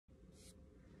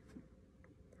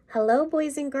Hello,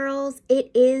 boys and girls.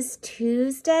 It is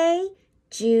Tuesday,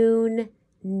 June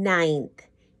 9th.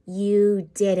 You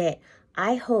did it.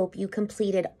 I hope you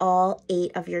completed all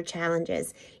 8 of your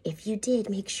challenges. If you did,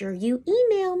 make sure you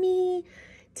email me.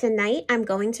 Tonight, I'm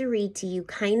going to read to you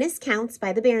Kindness Counts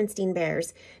by the Berenstain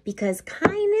Bears because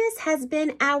kindness has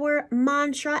been our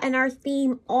mantra and our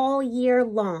theme all year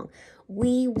long.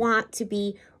 We want to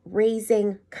be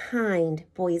raising kind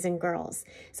boys and girls.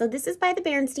 So this is by the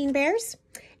Berenstain Bears,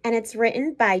 and it's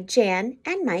written by Jan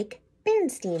and Mike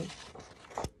Berenstain.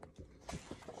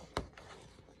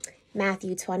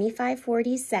 Matthew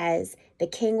 25:40 says, "The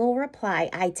king will reply,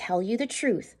 I tell you the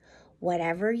truth.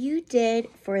 Whatever you did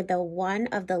for the one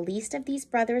of the least of these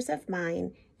brothers of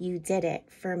mine, you did it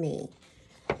for me."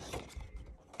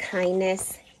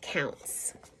 Kindness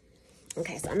counts.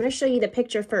 Okay, so I'm going to show you the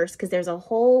picture first because there's a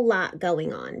whole lot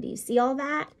going on. Do you see all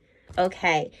that?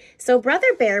 Okay, so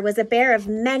Brother Bear was a bear of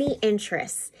many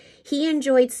interests. He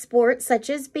enjoyed sports such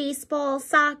as baseball,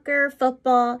 soccer,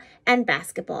 football, and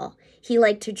basketball. He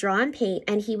liked to draw and paint,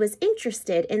 and he was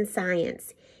interested in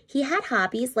science. He had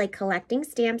hobbies like collecting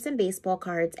stamps and baseball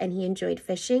cards, and he enjoyed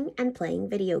fishing and playing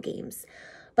video games.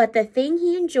 But the thing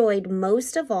he enjoyed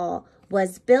most of all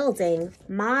was building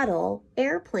model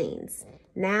airplanes.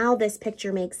 Now this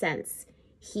picture makes sense.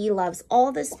 He loves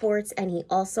all the sports, and he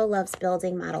also loves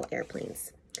building model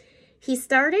airplanes. He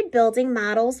started building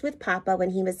models with Papa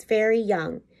when he was very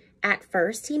young. At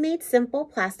first, he made simple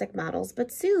plastic models,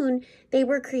 but soon they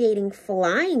were creating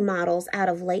flying models out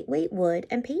of lightweight wood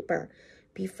and paper.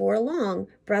 Before long,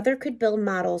 Brother could build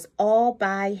models all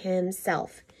by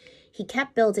himself. He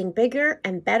kept building bigger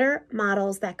and better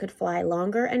models that could fly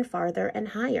longer and farther and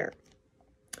higher.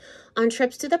 On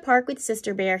trips to the park with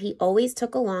Sister Bear, he always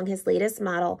took along his latest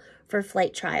model for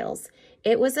flight trials.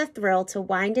 It was a thrill to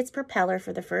wind its propeller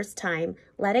for the first time,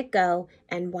 let it go,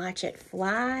 and watch it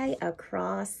fly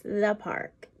across the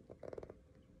park.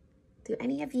 Do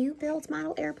any of you build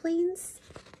model airplanes?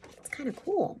 It's kind of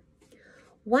cool.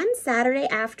 One Saturday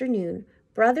afternoon,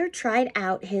 Brother tried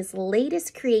out his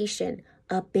latest creation,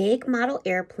 a big model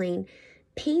airplane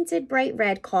painted bright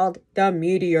red called the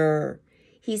Meteor.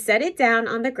 He set it down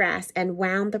on the grass and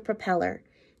wound the propeller.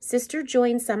 Sister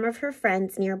joined some of her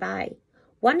friends nearby.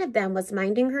 One of them was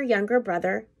minding her younger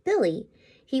brother, Billy.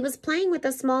 He was playing with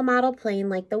a small model plane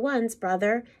like the ones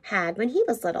Brother had when he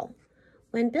was little.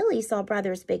 When Billy saw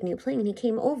Brother's big new plane, he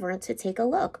came over to take a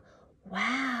look.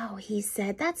 "Wow," he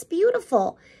said, "that's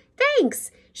beautiful." "Thanks.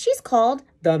 She's called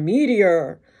the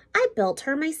Meteor. I built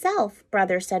her myself,"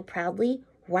 Brother said proudly.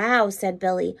 "Wow," said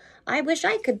Billy. "I wish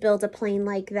I could build a plane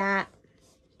like that."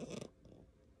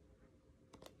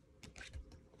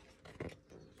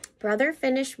 Brother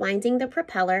finished winding the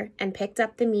propeller and picked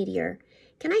up the Meteor.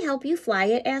 "Can I help you fly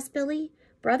it?" asked Billy.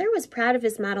 Brother was proud of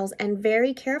his models and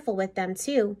very careful with them,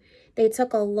 too. They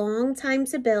took a long time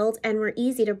to build and were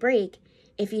easy to break.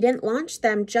 If you didn't launch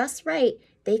them just right,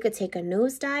 they could take a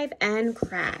nosedive and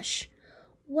crash.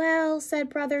 "Well," said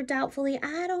Brother doubtfully,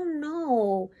 "I don't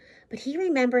know." But he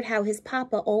remembered how his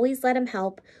Papa always let him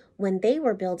help when they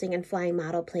were building and flying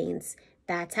model planes.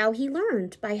 That's how he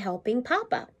learned, by helping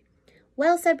Papa.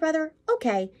 "Well," said Brother,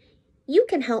 "okay, you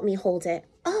can help me hold it."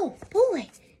 "Oh, boy,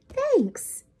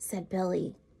 thanks," said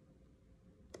Billy.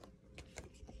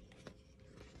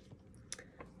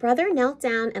 Brother knelt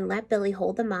down and let Billy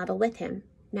hold the model with him.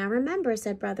 "Now remember,"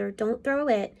 said Brother, "don't throw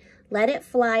it. Let it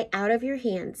fly out of your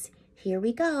hands. Here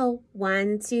we go.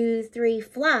 1, 2, 3,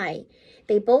 fly."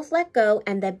 They both let go,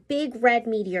 and the big red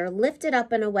Meteor lifted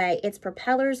up and away, its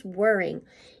propellers whirring.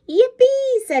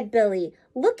 "Yippee!" said Billy.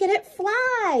 "Look at it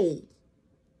fly!"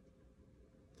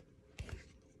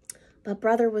 But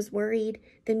Brother was worried.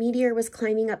 The Meteor was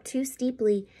climbing up too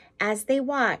steeply. As they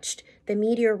watched, the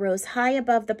Meteor rose high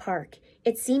above the park.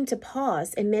 It seemed to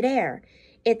pause in midair.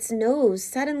 Its nose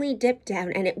suddenly dipped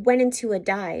down and it went into a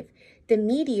dive. The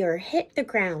Meteor hit the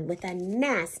ground with a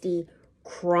nasty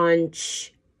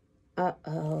crunch.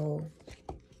 Uh-oh.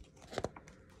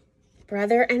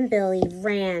 Brother and Billy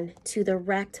ran to the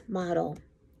wrecked model.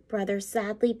 Brother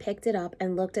sadly picked it up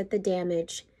and looked at the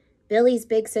damage. Billy's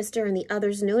big sister and the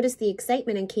others noticed the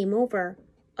excitement and came over.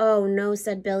 "Oh no,"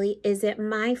 said Billy. "Is it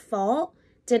my fault?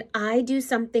 Did I do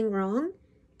something wrong?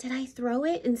 Did I throw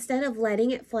it instead of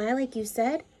letting it fly like you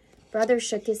said?" Brother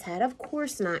shook his head. "Of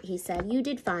course not," he said. "You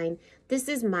did fine. This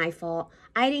is my fault.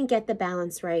 I didn't get the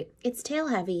balance right. It's tail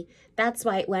heavy. That's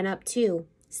why it went up too.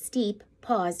 Steep,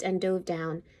 paused, and dove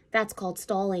down. That's called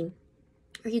stalling."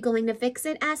 "Are you going to fix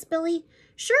it?" asked Billy.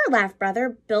 "Sure," laughed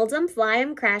Brother. "Build 'em, fly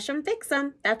 'em, crash 'em, fix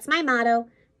 'em. That's my motto."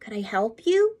 "Could I help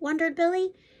you?" wondered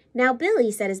Billy. "Now, Billy,"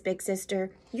 said his big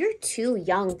sister, "you're too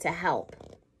young to help."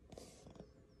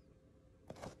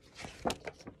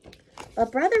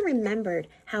 But Brother remembered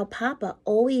how Papa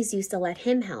always used to let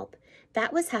him help.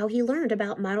 That was how he learned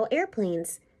about model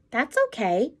airplanes. That's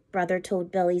okay, Brother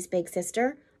told Billy's big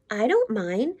sister. I don't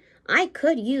mind. I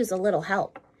could use a little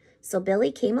help. So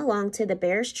Billy came along to the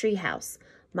bear's treehouse.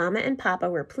 Mama and Papa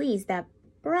were pleased that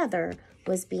Brother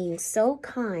was being so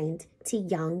kind to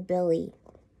young Billy.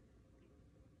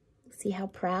 See how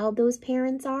proud those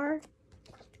parents are?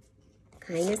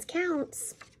 Kindness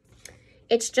counts.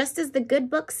 It's just as the good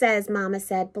book says, Mama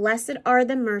said, blessed are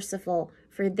the merciful,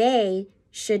 for they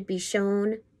should be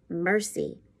shown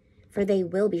mercy. For they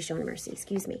will be shown mercy,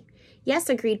 excuse me. Yes,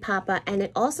 agreed Papa, and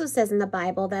it also says in the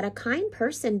Bible that a kind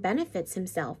person benefits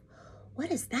himself. What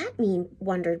does that mean?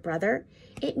 Wondered Brother.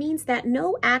 It means that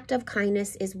no act of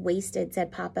kindness is wasted,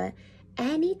 said Papa.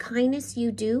 Any kindness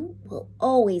you do will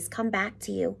always come back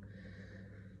to you.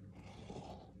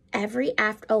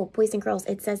 Boys and girls,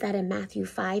 it says that in Matthew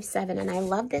 5:7, and I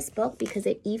love this book because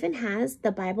it even has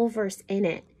the Bible verse in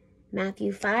it.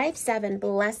 Matthew 5:7,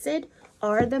 blessed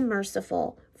are the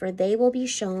merciful, for they will be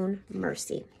shown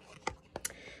mercy.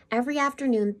 Every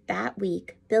afternoon that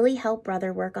week, Billy helped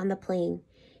Brother work on the plane.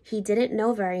 He didn't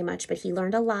know very much, but he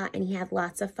learned a lot and he had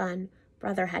lots of fun.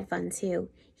 Brother had fun too.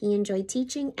 He enjoyed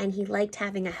teaching and he liked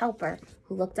having a helper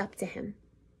who looked up to him.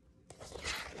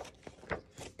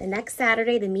 The next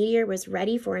Saturday, the Meteor was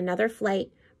ready for another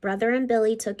flight. Brother and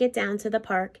Billy took it down to the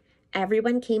park.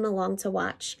 Everyone came along to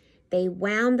watch. They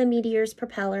wound the Meteor's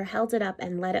propeller, held it up,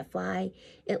 and let it fly.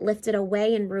 It lifted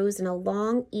away and rose in a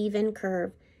long, even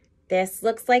curve. This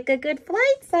looks like a good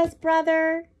flight, says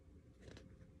Brother.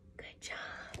 Good job.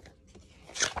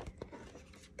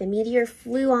 The Meteor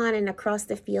flew on and across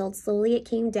the field. Slowly it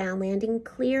came down, landing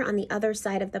clear on the other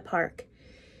side of the park.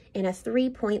 In a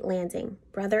 3-point landing,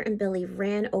 Brother and Billy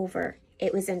ran over.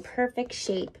 It was in perfect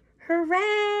shape.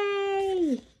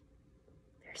 Hooray!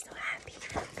 They're so happy.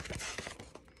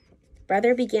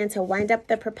 Brother began to wind up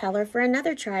the propeller for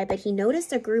another try, but he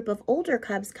noticed a group of older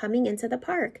cubs coming into the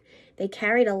park. They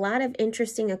carried a lot of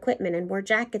interesting equipment and wore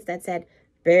jackets that said,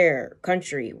 Bear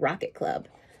Country Rocket Club.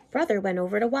 Brother went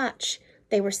over to watch.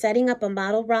 They were setting up a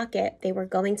model rocket. They were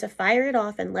going to fire it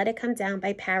off and let it come down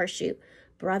by parachute.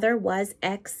 Brother was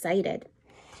excited.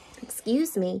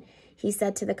 Excuse me, he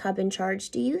said to the cub in charge.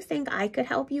 Do you think I could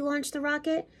help you launch the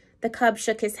rocket? The cub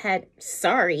shook his head.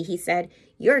 Sorry, he said.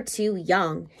 You're too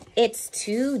young. It's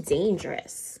too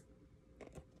dangerous.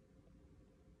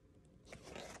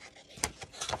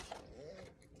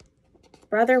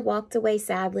 Brother walked away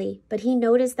sadly, but he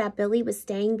noticed that Billy was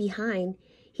staying behind.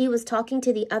 He was talking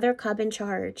to the other cub in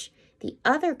charge. The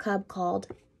other cub called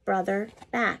Brother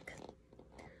back.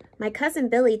 My cousin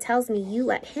Billy tells me you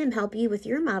let him help you with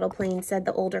your model plane, said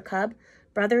the older cub.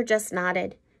 Brother just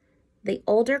nodded. The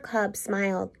older cub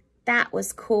smiled. That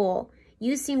was cool.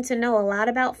 You seem to know a lot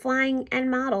about flying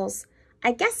and models.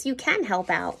 I guess you can help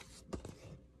out.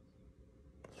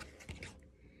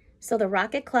 So the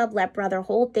Rocket Club let Brother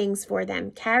hold things for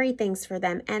them, carry things for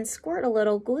them, and squirt a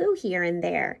little glue here and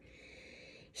there.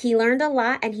 He learned a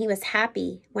lot and he was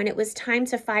happy. When it was time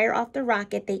to fire off the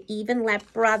rocket, they even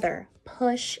let Brother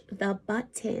push the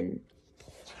button.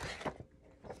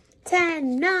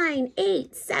 10, 9,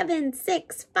 8, 7,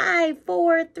 6, 5,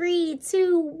 4, 3,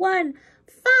 2, 1,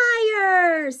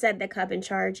 fire, said the cub in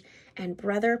charge, and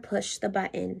Brother pushed the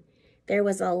button. There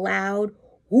was a loud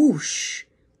whoosh.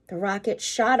 The rocket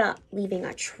shot up, leaving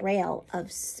a trail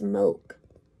of smoke.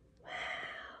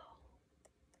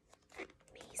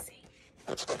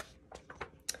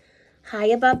 High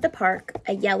above the park,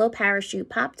 a yellow parachute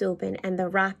popped open and the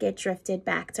rocket drifted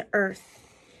back to Earth.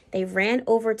 They ran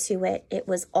over to it. It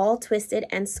was all twisted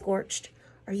and scorched.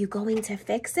 Are you going to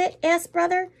fix it? Asked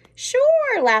Brother.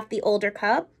 Sure, laughed the older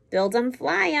cub. Build 'em,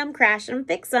 fly 'em, crash 'em,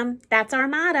 fix 'em. That's our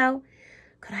motto.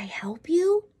 Could I help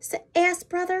you? Asked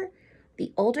Brother.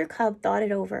 The older cub thought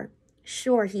it over.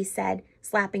 Sure, he said,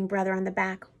 slapping Brother on the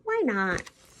back. Why not?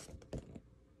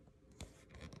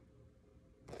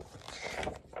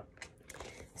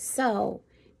 So,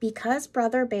 because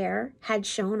Brother Bear had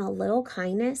shown a little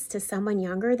kindness to someone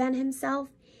younger than himself,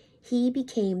 he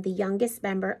became the youngest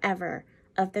member ever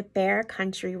of the Bear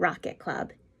Country Rocket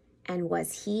Club. And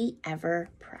was he ever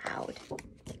proud?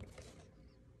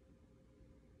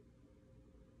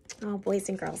 Oh, boys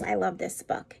and girls, I love this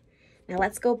book. Now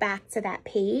let's go back to that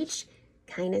page,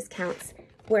 Kindness Counts,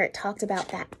 where it talked about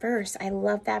that verse. I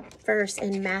love that verse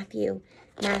in Matthew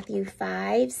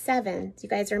 5:7. Do you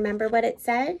guys remember what it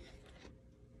said?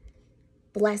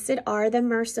 Blessed are the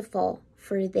merciful,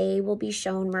 for they will be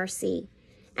shown mercy.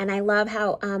 And I love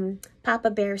how Papa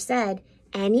Bear said,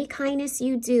 any kindness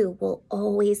you do will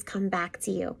always come back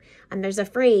to you. And there's a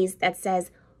phrase that says,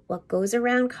 What goes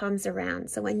around comes around.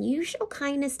 So when you show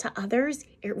kindness to others,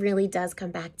 it really does come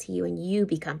back to you and you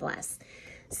become blessed.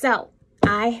 So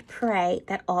I pray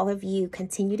that all of you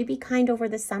continue to be kind over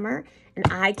the summer, and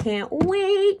I can't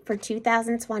wait for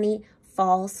 2020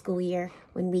 fall school year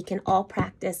when we can all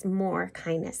practice more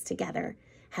kindness together.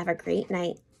 Have a great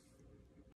night.